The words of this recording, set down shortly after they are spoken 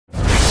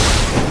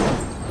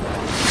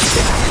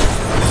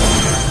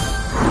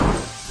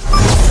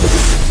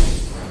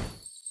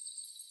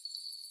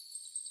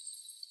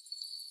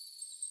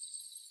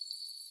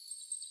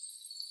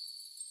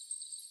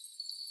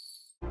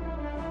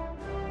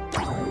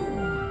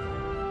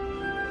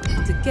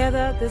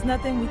Together, there's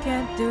nothing we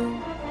can't do.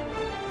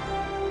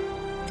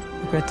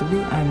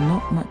 Regrettably, I'm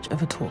not much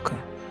of a talker.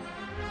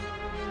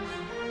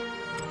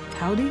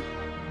 Howdy?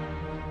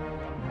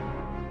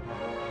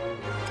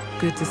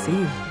 Good to see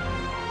you.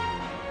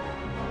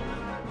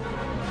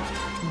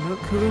 Look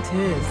who it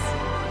is.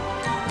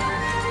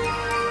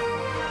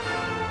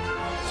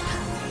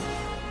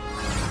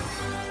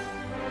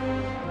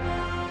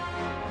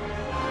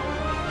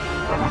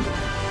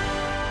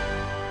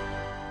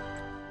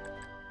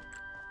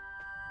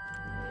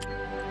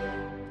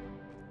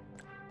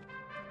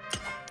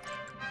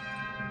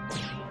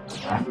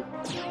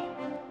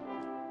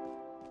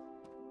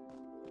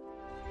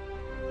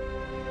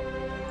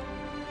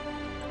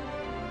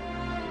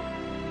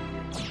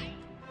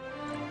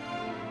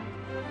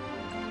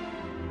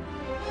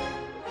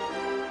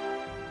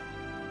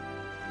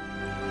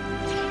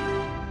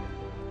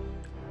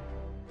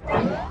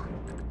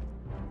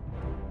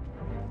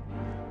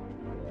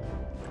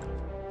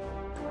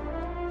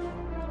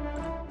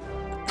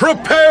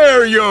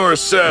 Prepare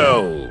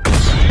yourselves!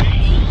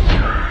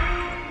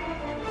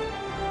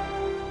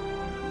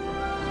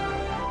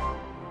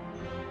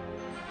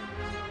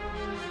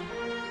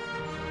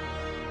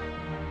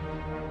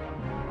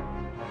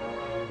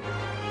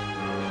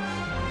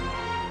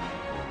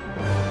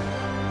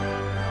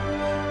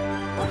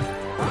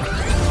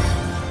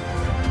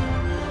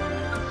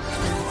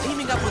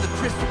 Teaming up with a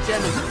crystal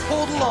gem is a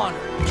total honor.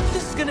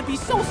 This is gonna be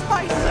so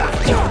spicy!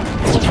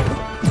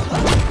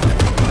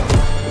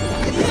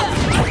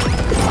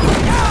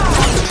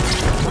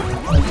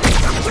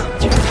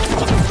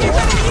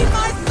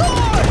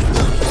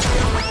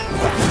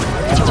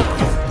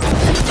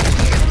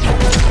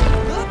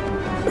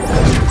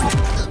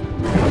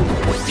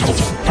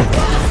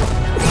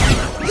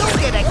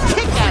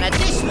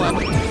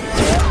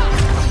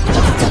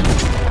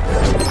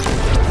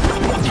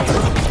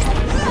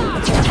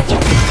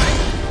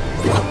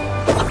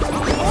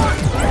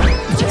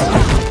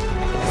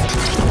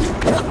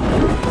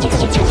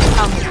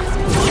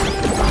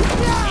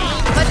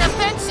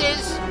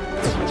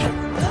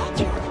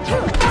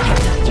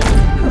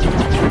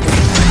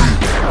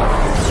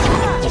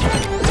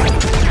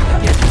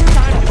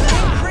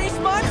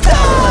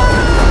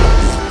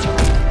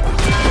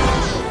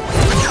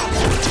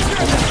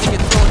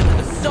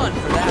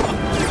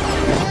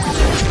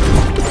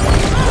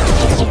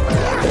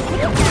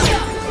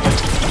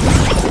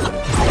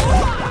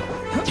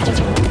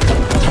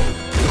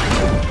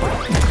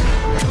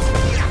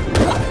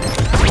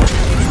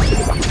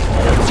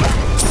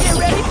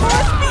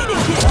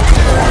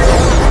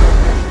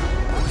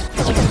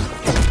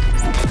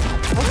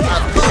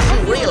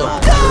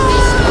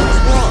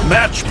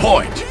 Match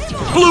point!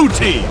 Blue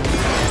team!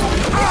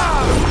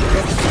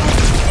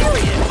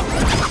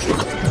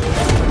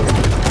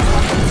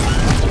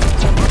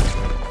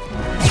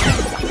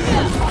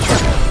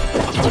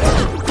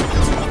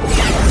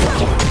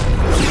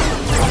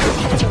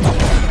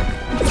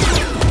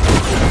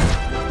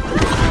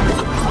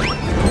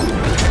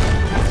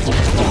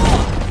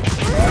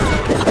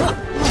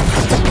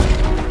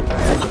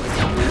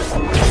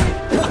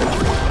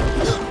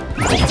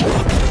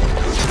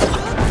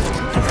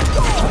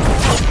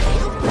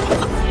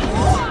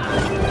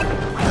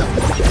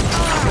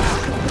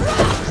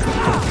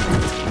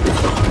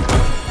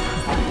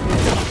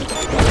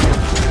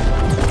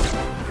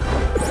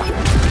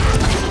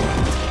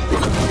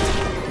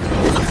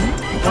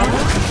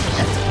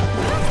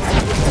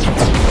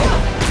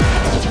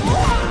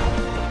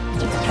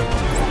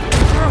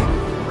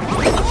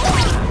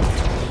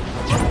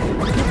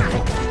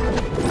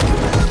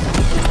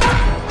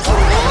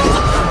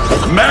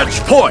 Match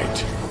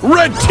point!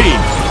 Red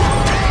team!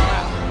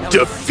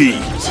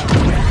 Defeat!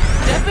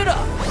 Step it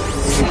up!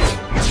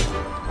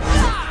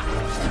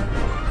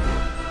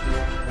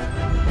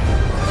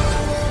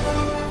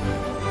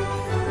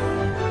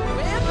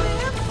 Wham,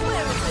 bam,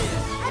 flamazam.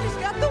 I just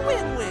got the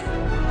win-win!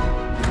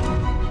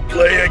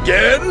 Play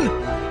again?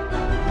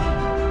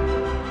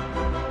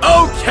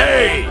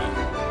 Okay!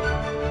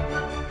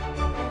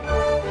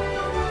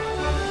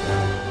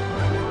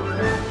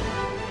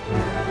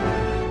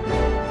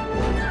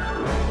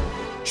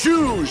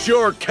 Choose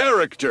your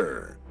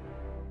character!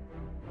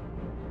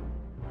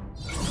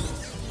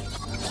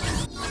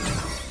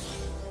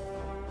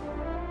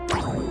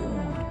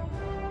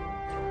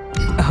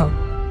 Oh,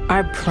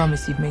 I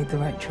promise you've made the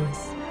right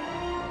choice.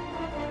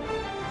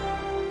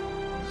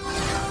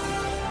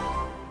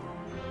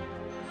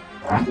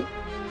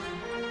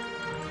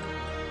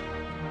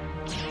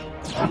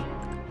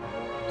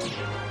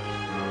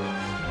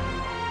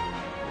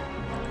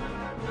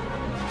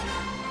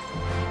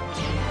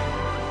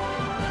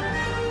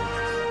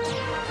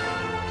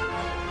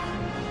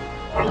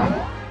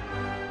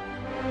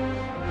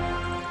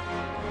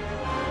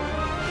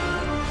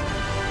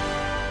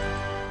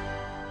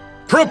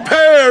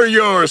 Prepare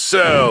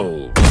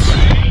yourselves!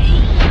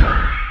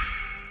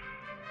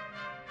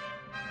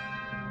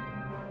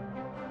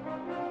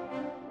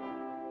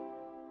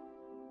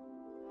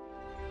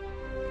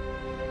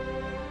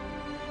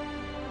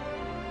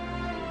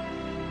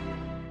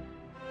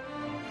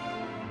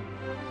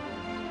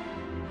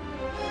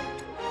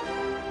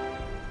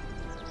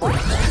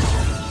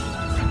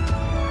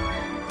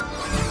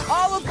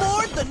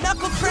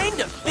 train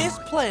to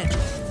fist plant.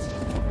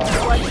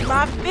 Watch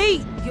my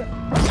feet!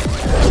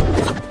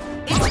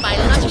 It's my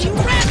lucky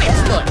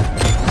rabbit's foot!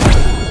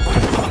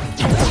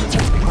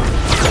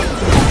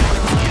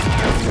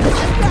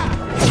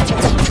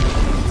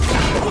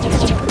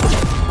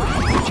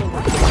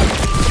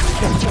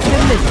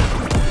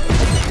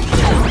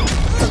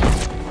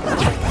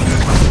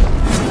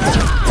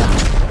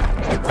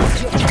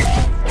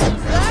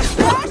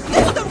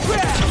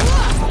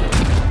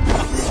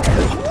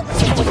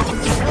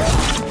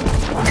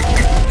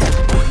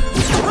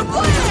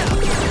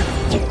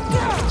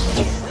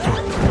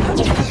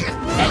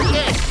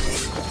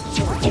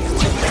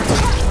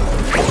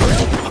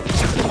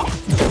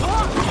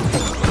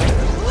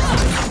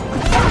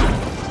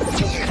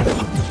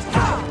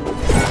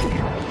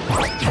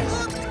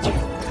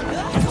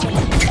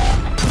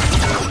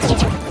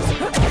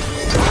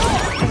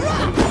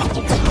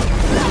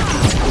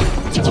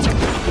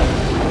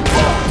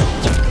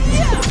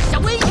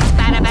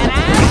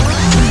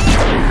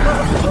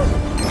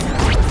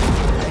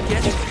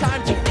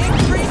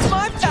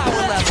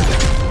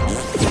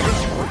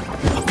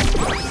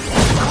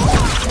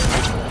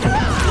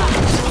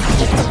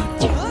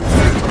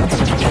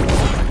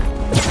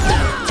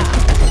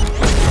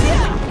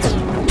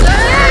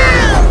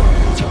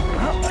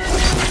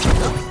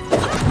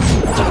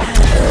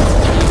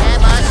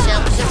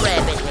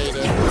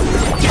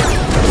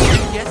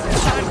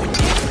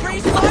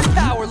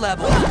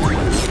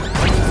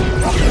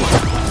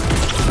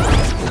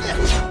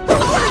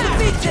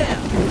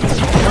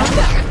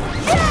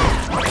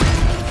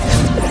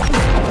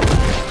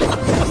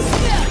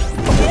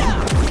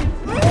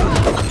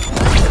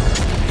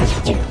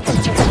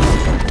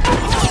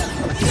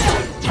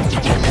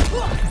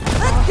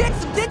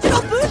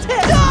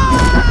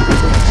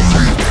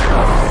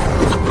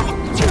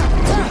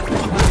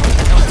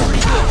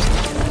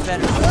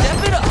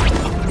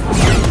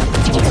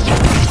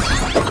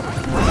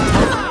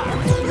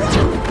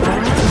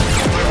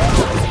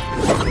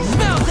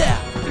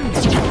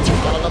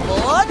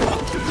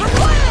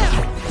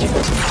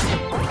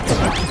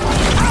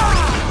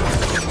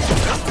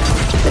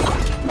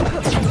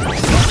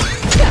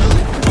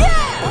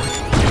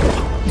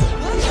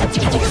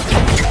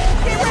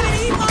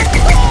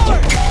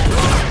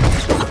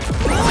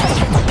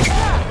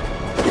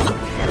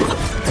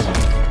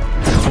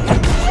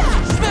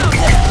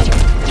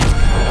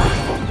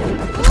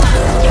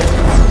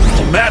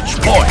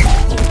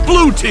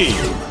 Blue team!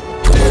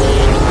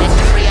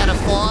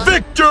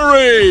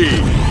 Victory!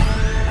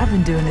 I've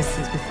been doing this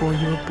since before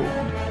you were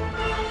born.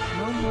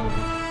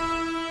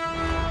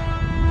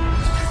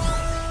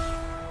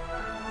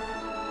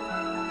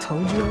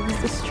 Told you I was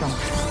the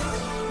strongest.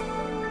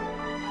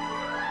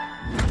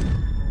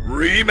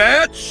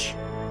 Rematch?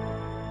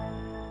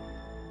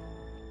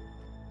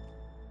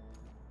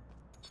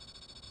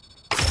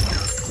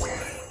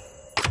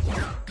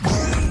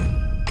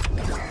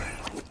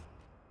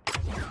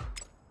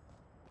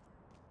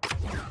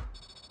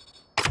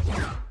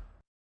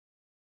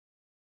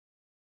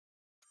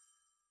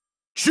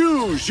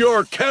 Choose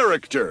your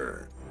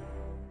character.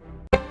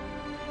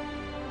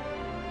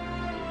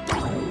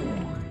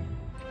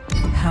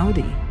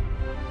 Howdy.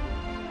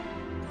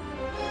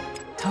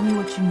 Tell me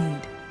what you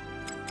need.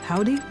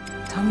 Howdy?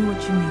 Tell me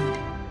what you need.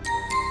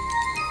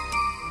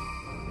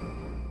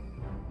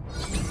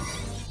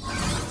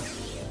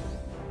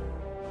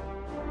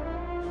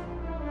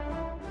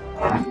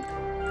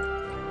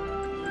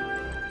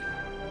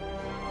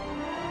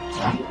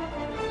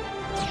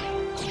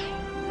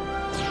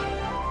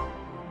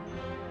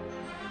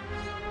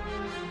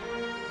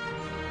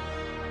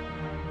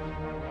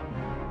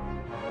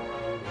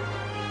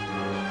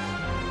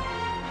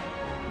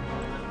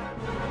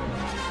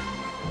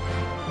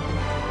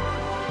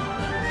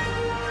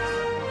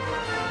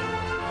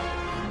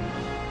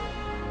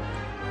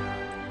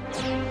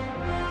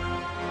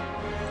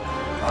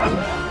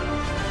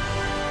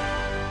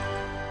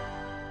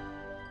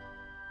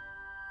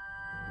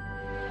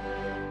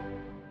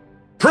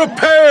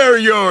 Prepare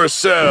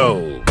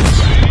yourselves!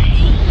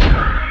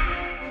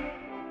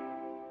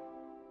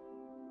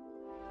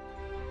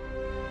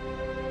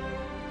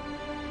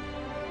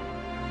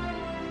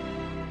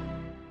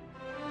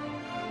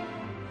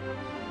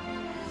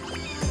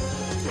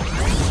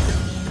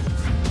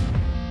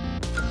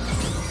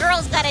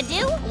 Girls gotta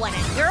do what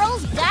a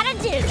girl's gotta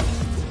do.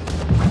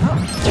 I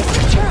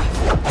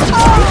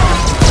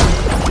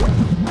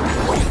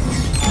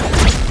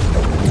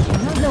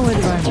don't know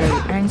whether I'm very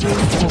angry or...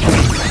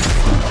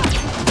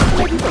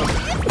 We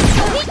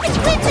can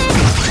win this!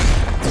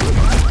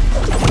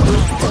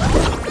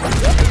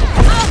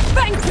 I'll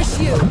vanquish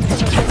you!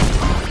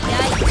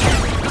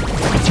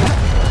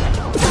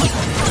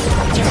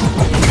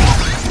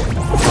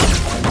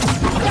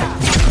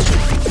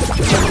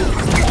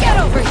 Get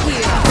over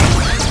here!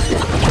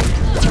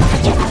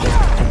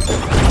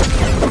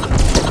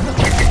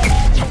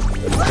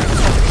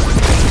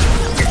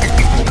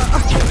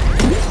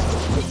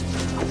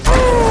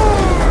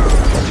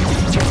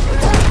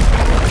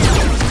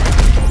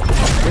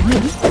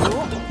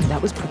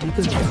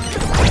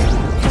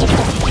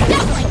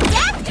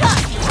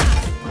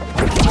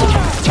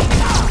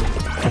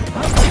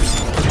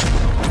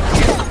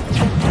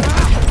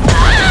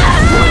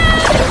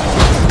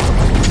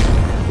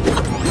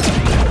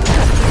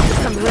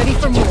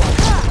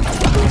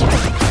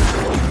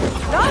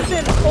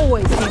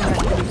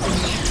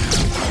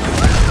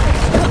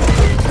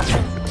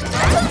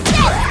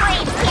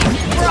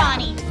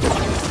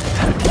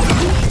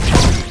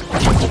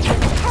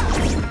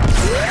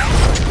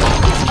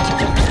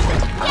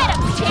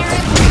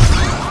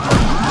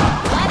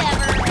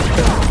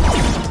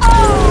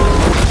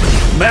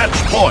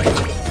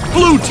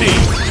 Blue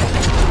team!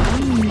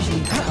 I'm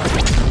usually tough.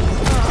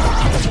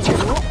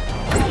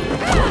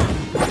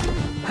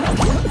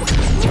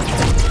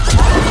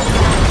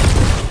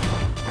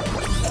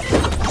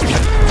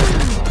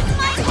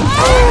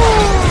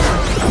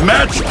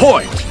 Match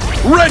point!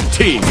 Red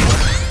team!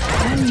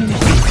 I'm usually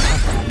tough.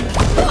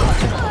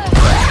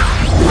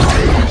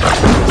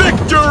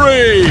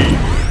 Victory!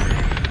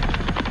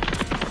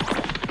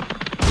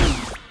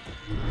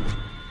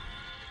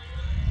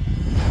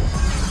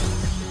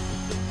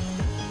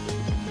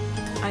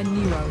 I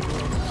knew I would.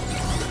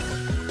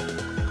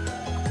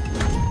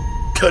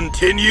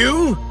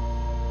 Continue?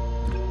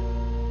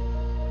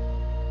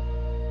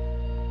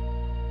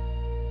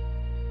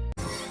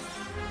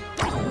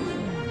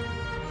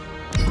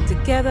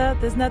 Together,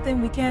 there's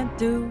nothing we can't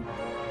do.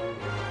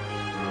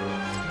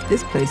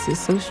 This place is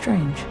so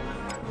strange.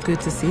 Good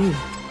to see you.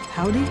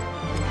 Howdy?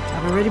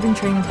 I've already been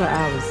training for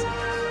hours,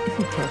 if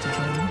you care to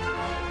join me.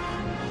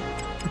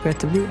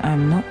 Regrettably, I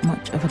am not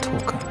much of a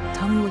talker.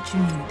 Tell me what you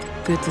need.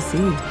 Good to see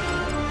you.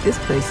 This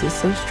place is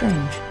so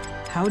strange.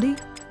 Howdy?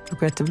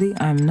 Regrettably,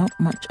 I am not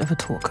much of a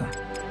talker.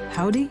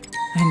 Howdy?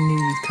 I knew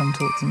you'd come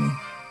talk to me.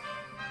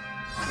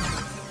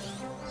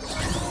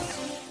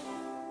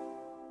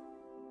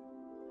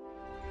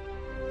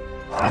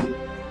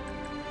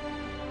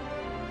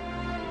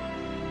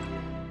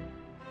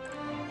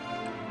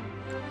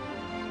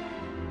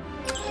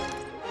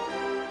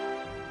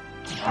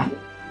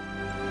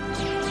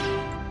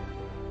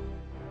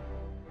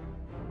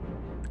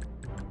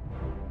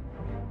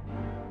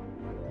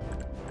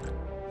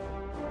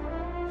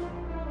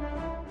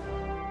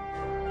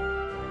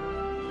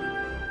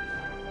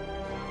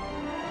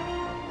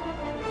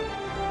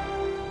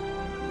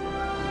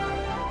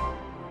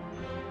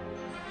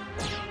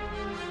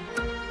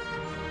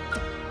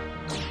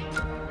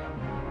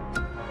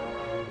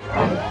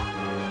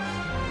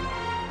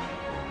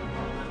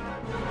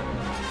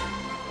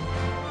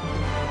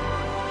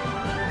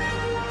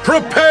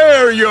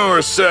 Prepare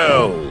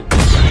yourselves!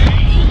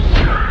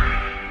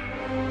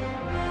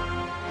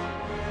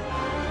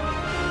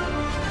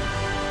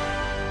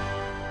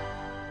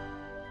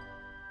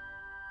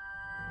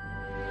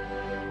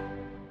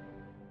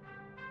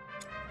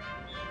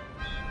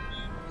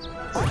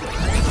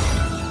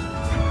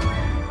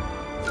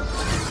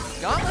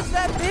 Gauntlet's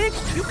that big?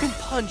 You can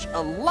punch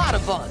a lot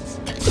of buttons.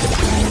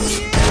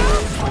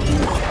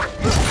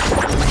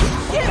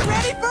 Get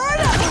ready for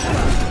it!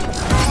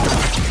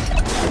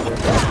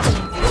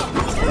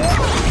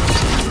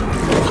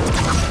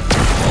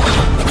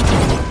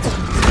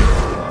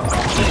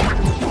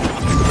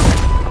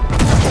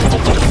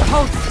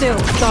 Hold still,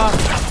 stop.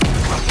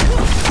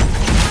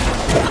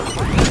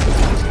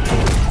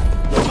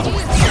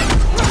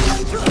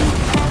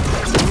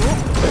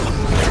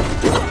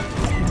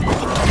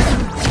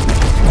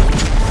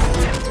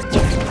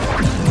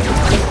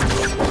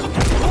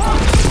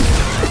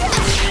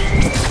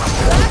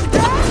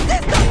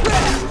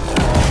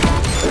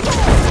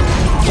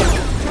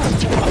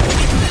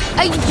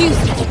 I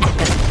used to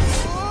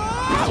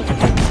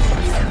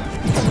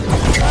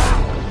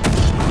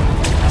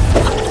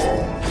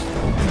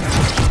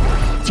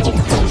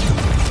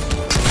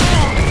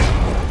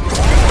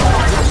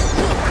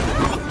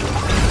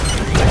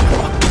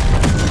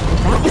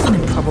That was an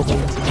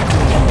improbable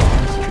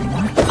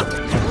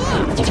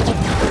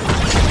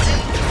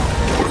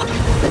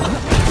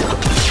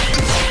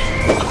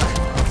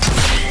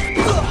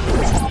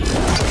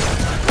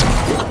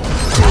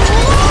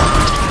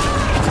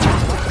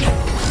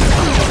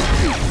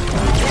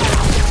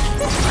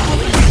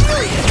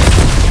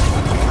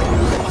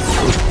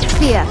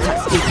fear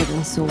cuts deeper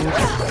than swords.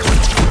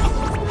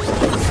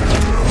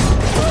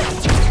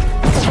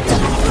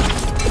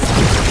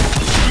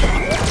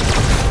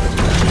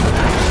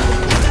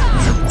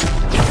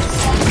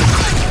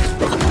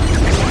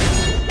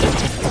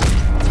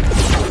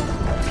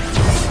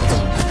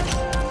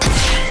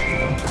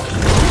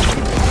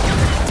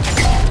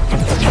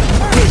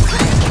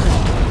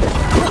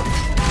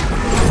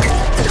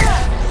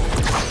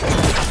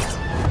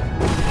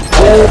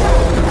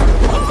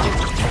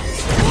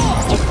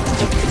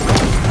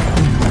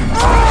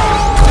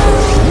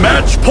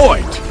 Match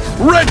point!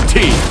 Red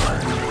team!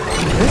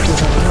 This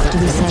is a lot to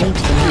be saved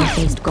when we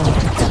faced God.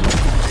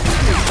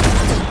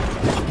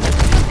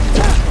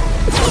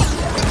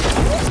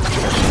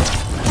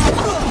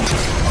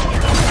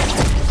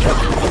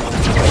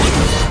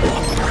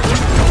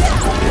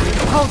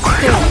 Hold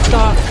still,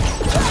 stop.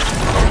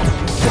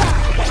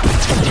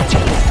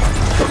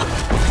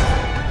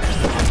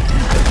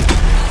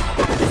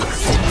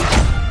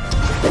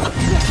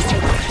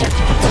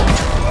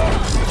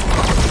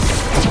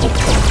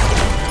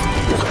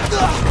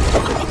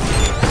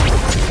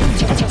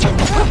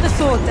 Put the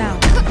sword down.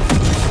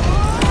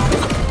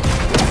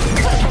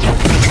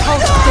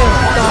 Hold still,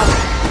 stop.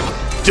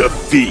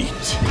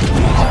 Defeat!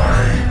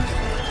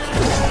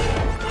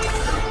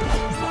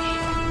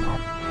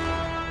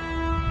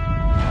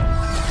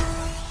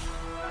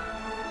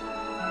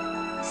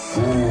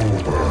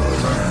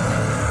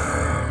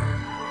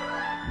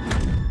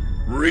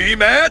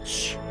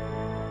 Rematch?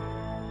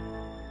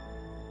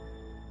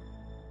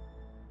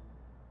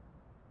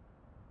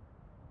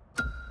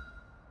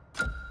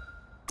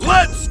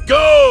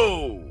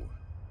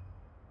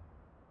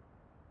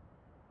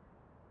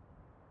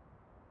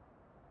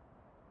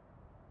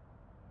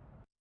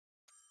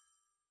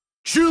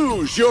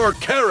 Choose your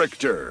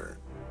character.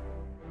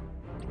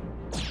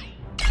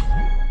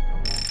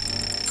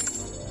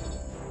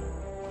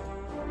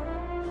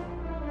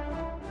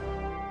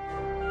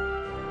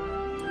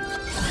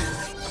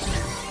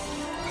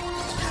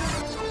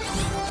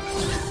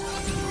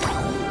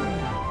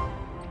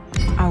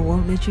 I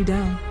won't let you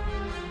down.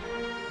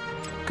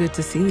 Good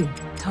to see you.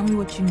 Tell me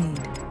what you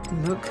need.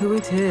 Look who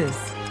it is.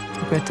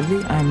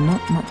 Regrettably, I am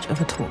not much of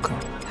a talker.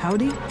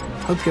 Howdy?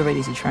 Hope you're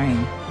ready to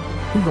train.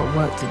 We've got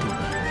work to do.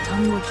 Tell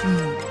me what you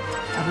need.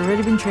 I've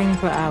already been training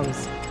for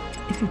hours.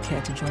 If you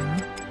care to join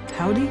me.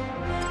 Howdy?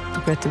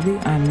 Regrettably,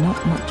 I am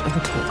not much of a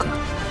talker.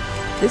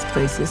 This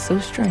place is so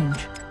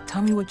strange.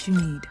 Tell me what you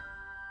need.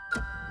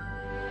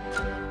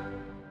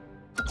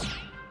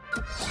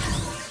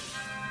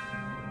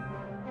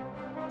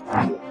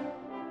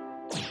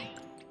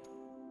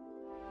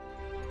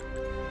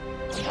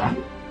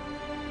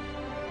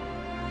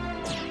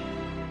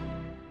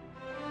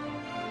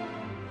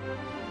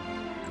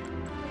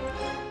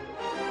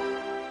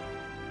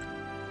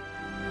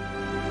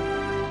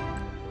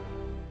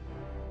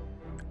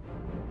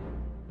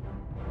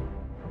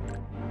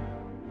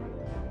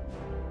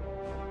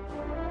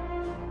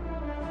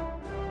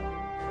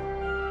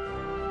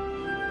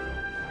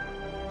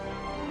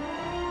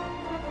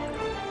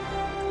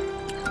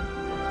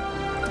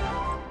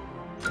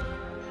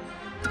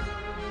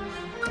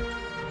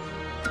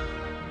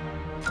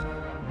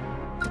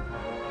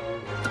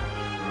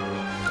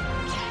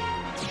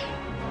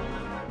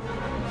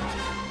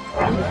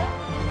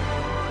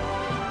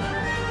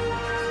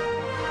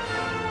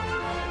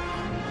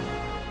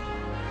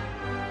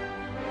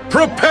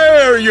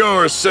 Prepare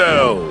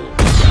yourselves!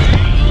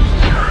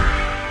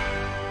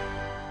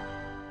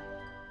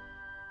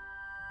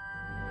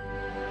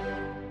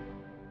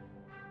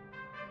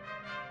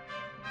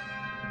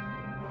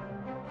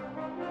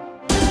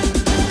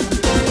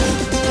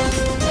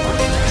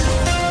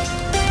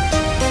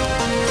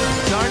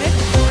 Garnet,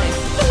 I'm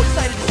so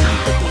excited to see you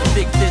put those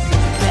big fists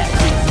into bad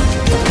faces.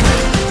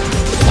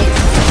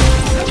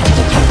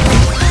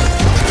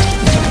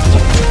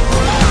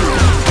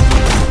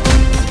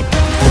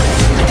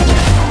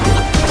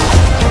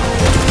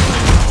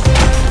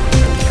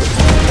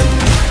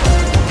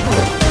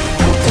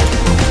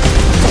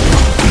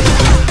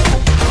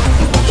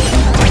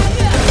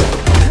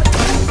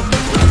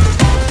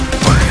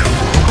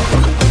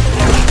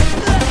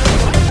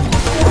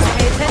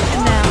 Pay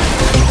attention now.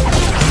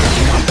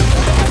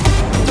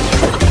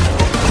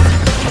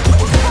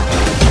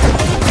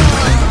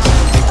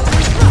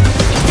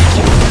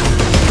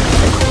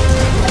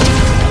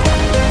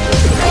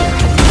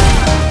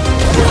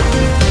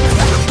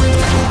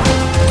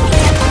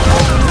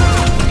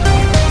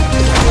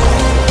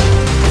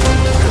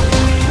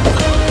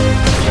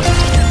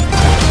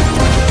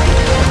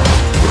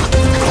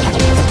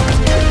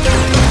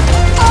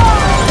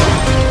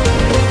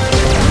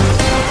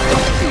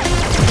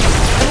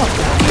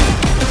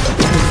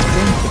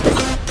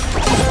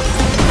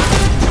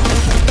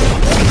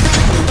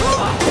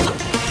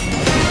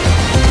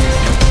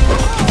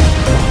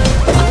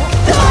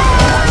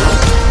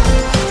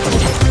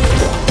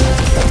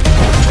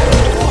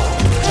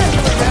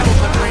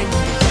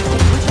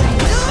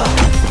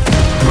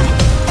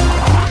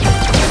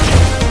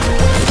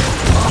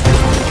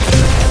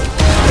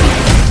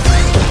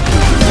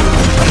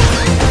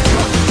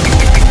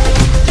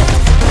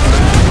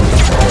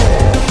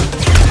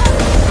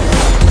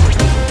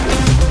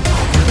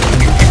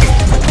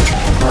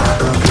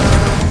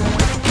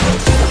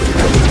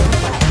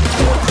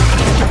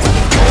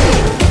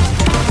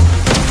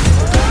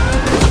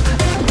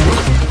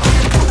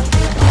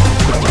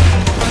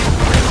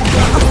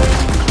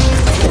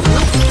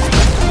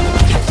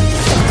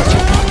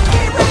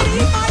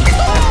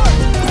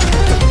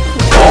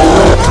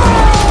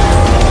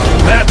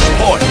 Match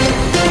point.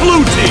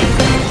 Blue team.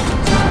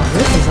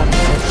 This is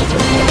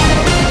unacceptable.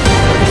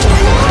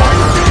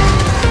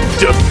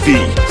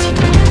 Defeat.